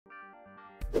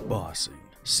Bossing,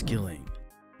 skilling,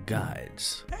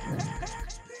 guides.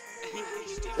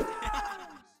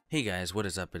 Hey guys, what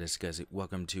is up? It is Scuzzy.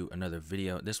 Welcome to another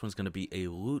video. This one's going to be a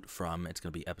loot from, it's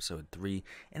going to be episode 3,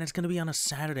 and it's going to be on a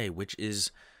Saturday, which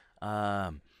is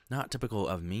not typical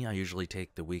of me. I usually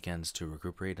take the weekends to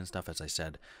recuperate and stuff, as I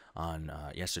said on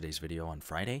yesterday's video on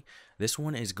Friday. This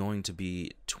one is going to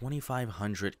be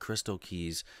 2,500 crystal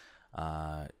keys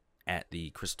at the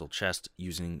crystal chest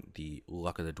using the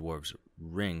Luck of the Dwarves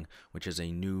ring, which is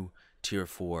a new tier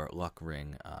 4 luck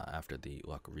ring after the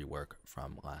luck rework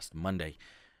from last Monday.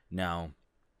 Now,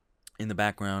 in the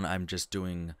background, I'm just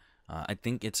doing, I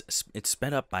think it's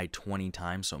sped up by 20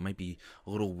 times, so it might be a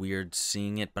little weird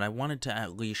seeing it, but I wanted to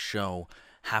at least show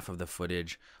half of the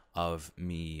footage of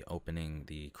me opening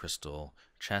the crystal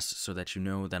chest so that you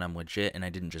know that I'm legit and I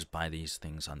didn't just buy these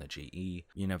things on the GE.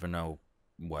 You never know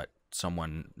what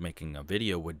someone making a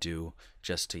video would do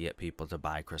just to get people to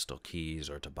buy crystal keys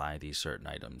or to buy these certain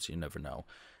items. You never know,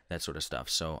 that sort of stuff.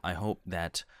 So I hope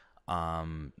that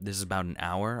this is about an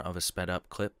hour of a sped up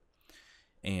clip,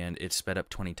 and it's sped up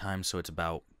 20 times, so it's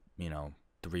about,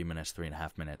 3 minutes,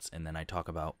 3.5 minutes, and then I talk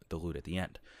about the loot at the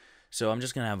end. So I'm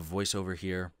just gonna have a voiceover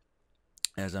here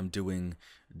as I'm doing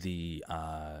the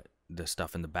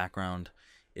stuff in the background.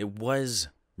 It was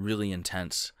really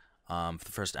intense. For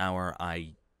the first hour,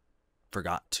 I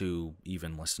forgot to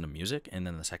even listen to music, and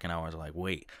then the second hour I was like,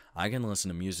 wait, I can listen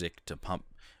to music to pump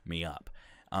me up.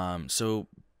 So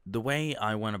the way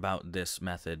I went about this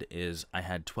method is I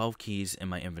had 12 keys in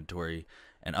my inventory,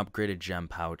 an upgraded gem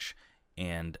pouch,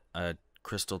 and a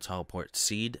crystal teleport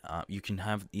seed. You can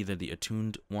have either the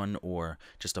attuned one or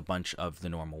just a bunch of the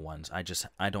normal ones.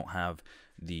 I don't have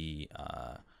the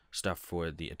stuff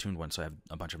for the attuned one, so I have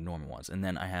a bunch of normal ones. And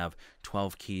then I have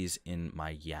 12 keys in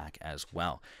my yak as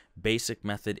well. Basic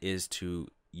method is to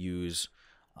use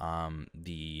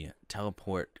the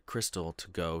teleport crystal to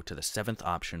go to the 7th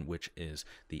option, which is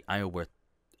the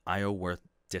Ioworth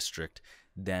district,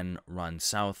 then run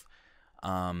south,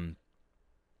 and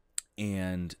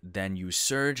then you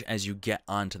surge as you get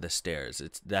onto the stairs.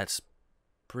 That's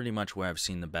pretty much where I've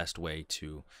seen the best way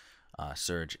to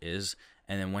surge is.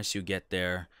 And then once you get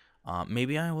there,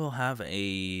 maybe I will have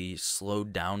a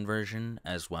slowed down version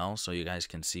as well, so you guys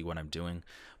can see what I'm doing.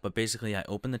 But basically, I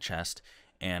open the chest,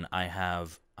 and I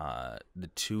have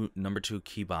the number 2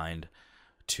 keybind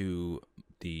to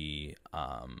the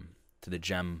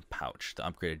gem pouch, the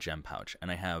upgraded gem pouch,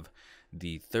 and I have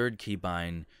the 3rd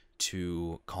keybind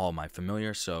to call my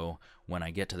familiar. So when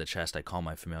I get to the chest, I call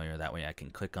my familiar. That way, I can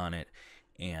click on it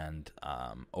and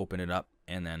open it up.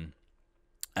 And then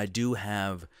I do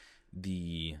have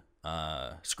the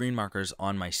screen markers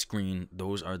on my screen.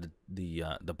 Those are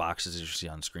the boxes that you see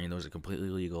on screen. Those are completely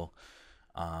legal.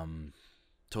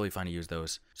 Totally fine to use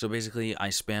those. So basically, I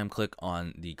spam click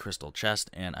on the crystal chest,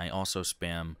 and I also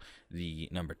spam the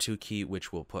number 2 key,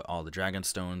 which will put all the dragon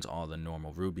stones, all the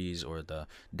normal rubies or the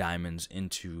diamonds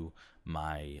into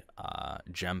my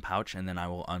gem pouch, and then I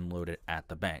will unload it at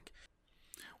the bank.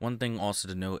 One thing also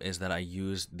to note is that I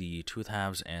used the tooth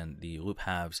halves and the loop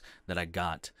halves that I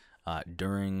got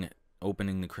during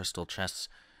opening the crystal chests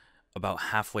about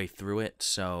halfway through it,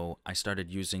 so I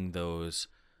started using those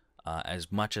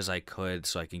as much as I could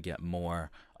so I can get more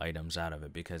items out of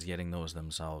it, because getting those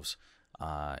themselves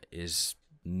is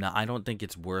not, I don't think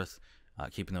it's worth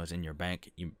keeping those in your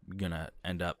bank. You're gonna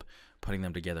end up putting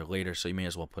them together later, so you may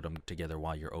as well put them together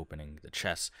while you're opening the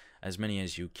chests, as many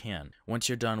as you can. Once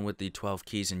you're done with the 12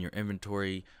 keys in your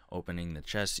inventory, opening the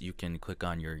chest, you can click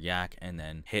on your yak and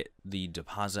then hit the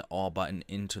deposit all button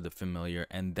into the familiar,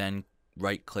 and then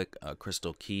right click a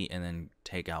crystal key and then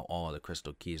take out all of the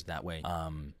crystal keys. That way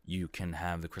you can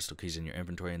have the crystal keys in your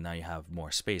inventory, and now you have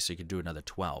more space, so you could do another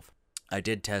 12. I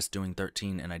did test doing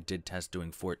 13, and I did test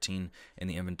doing 14 in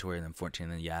the inventory and then 14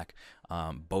 in the yak.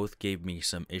 Both gave me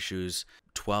some issues.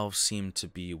 12 seemed to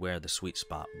be where the sweet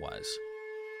spot was.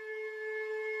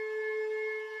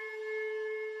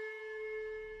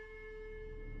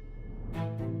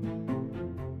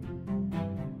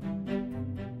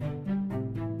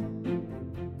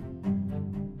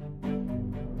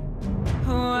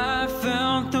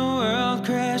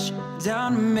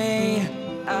 Down to me,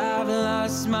 I've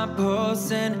lost my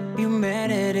pulse and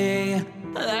humanity.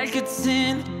 Like a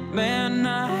tin man,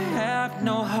 I have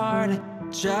no heart.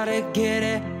 Try to get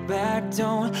it back,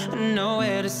 don't know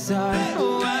where to start.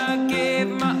 Oh, I gave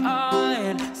my all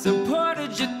and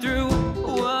supported you through.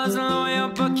 Was loyal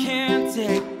but can't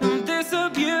take this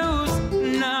abuse.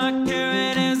 Not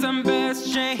caring is the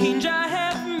best change I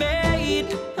have made.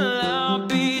 I'll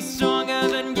be stronger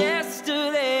than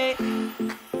yesterday.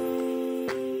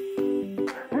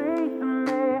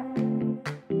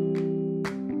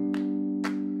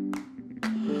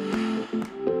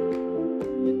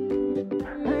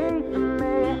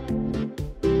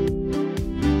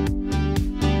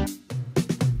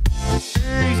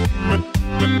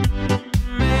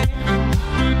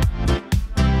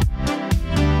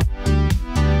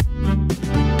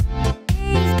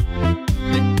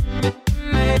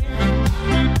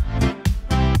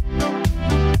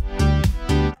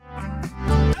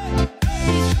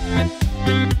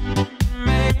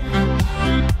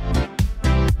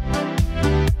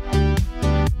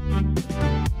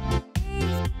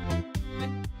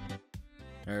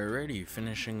 Alrighty,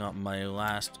 finishing up my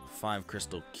last 5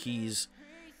 crystal keys,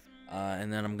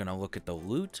 and then I'm gonna look at the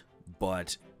loot.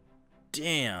 But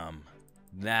damn,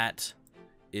 that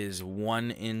is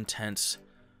one intense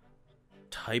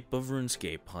type of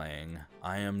RuneScape playing.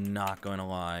 I am not gonna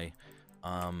lie.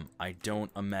 I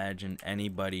don't imagine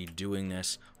anybody doing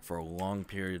this for long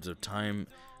periods of time.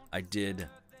 I did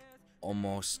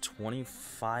almost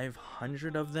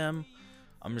 2,500 of them.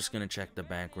 I'm just gonna check the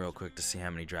bank real quick to see how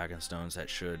many dragon stones. That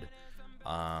should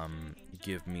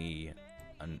give me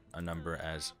a number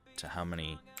as to how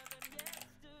many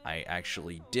I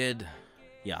actually did.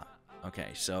 Yeah, okay,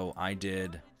 so I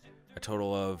did a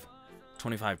total of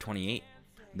 2528.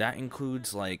 That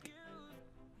includes like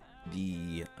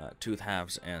the tooth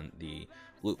halves and the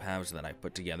loop halves that I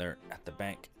put together at the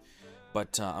bank.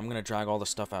 But I'm gonna drag all the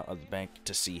stuff out of the bank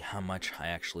to see how much I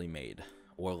actually made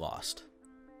or lost.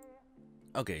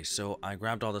 Okay, so I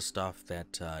grabbed all the stuff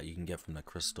that you can get from the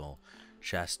crystal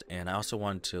chest, and I also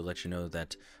wanted to let you know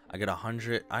that I got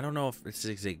 100. I don't know if this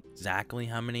is exactly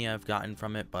how many I've gotten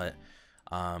from it, but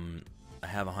I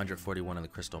have 141 of the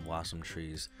crystal blossom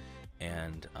trees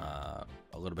and a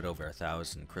little bit over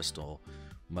 1,000 crystal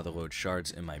motherlode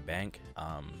shards in my bank.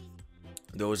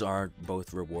 Those are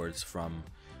both rewards from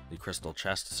the crystal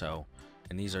chest, so,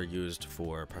 and these are used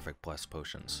for perfect plus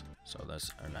potions, so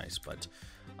those are nice. But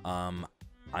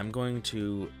I'm going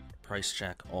to price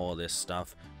check all this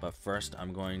stuff, but first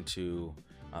I'm going to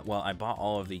well, I bought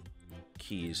all of the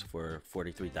keys for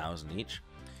 43,000 each,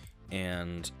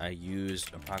 and I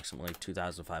used approximately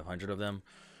 2,500 of them,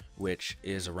 which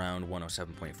is around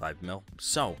 107.5 mil.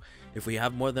 So if we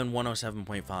have more than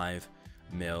 107.5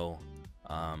 mil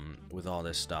with all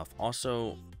this stuff,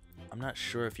 also I'm not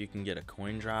sure if you can get a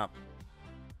coin drop.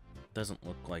 Doesn't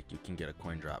look like you can get a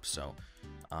coin drop, so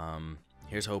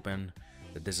here's hoping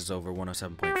that this is over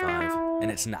 107.5,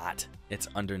 and it's not. It's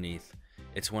underneath.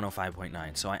 It's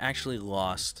 105.9, so I actually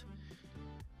lost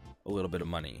a little bit of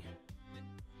money,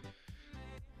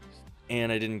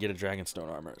 and I didn't get a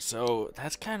dragonstone armor, so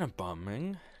that's kind of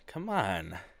bumming. Come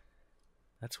on,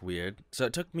 that's weird. So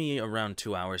it took me around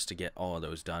 2 hours to get all of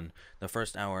those done. The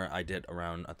first hour I did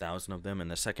around 1,000 of them,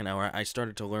 and the second hour I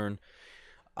started to learn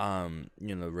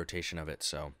you know, the rotation of it,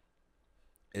 so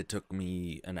it took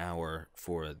me an hour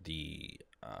for the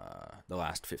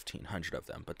last 1,500 of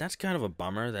them. But that's kind of a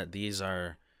bummer that these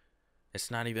are, it's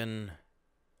not even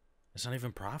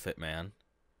profit, man.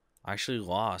 I actually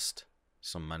lost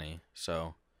some money,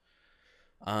 so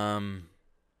yeah,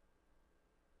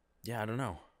 I don't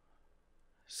know.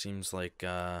 Seems like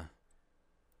I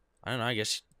don't know, I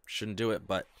guess shouldn't do it,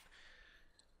 but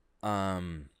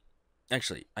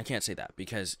actually, I can't say that,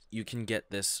 because you can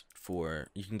get this for,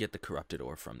 you can get the corrupted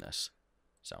ore from this.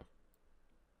 So,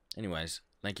 anyways,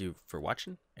 thank you for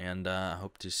watching, and I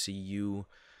hope to see you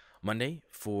Monday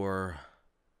for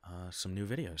some new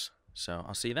videos. So,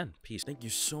 I'll see you then. Peace. Thank you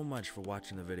so much for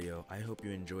watching the video. I hope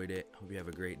you enjoyed it. Hope you have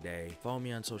a great day. Follow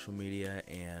me on social media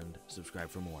and subscribe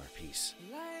for more. Peace.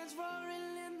 Lions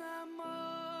roaring in the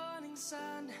morning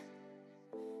sun,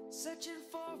 searching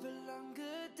for a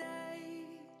longer day.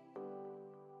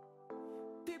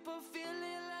 People feel